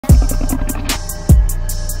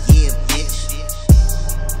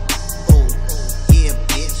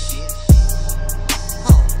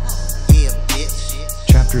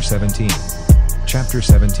Chapter 17. Chapter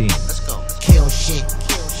 17. Let's go. Kill shit,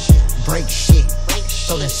 break shit,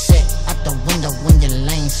 throw the set out the window when your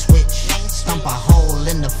lane switch. Stomp a hole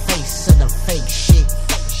in the face of the fake shit.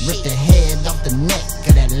 Rip the head off the neck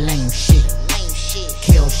of that lame shit.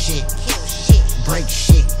 Kill shit, break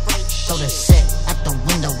shit, throw the set out the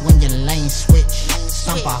window when your lane switch.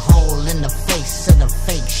 Stomp a hole in the face of the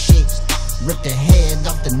fake shit. Rip the head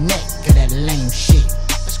off the neck of that lame shit.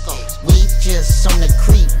 We just on the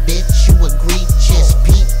creep, bitch, you agree, just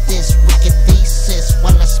peep this wicked thesis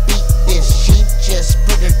while I speak this. She just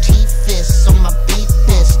put her teeth on my beat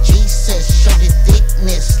this. Jesus, show the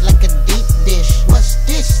thickness like a deep dish. What's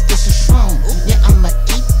this? This is strong, yeah, I'ma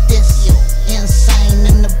eat this. Insane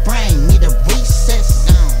in the brain, need a recess.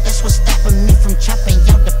 That's what's stopping me from chopping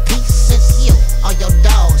y'all to pieces. All your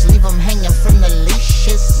dogs, leave them hanging from the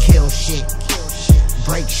leashes. Kill shit,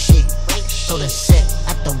 break shit, throw the set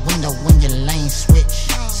out the window when your lane switch.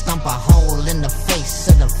 Stomp a hole in the face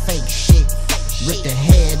of the fake shit. Rip the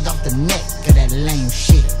head off the neck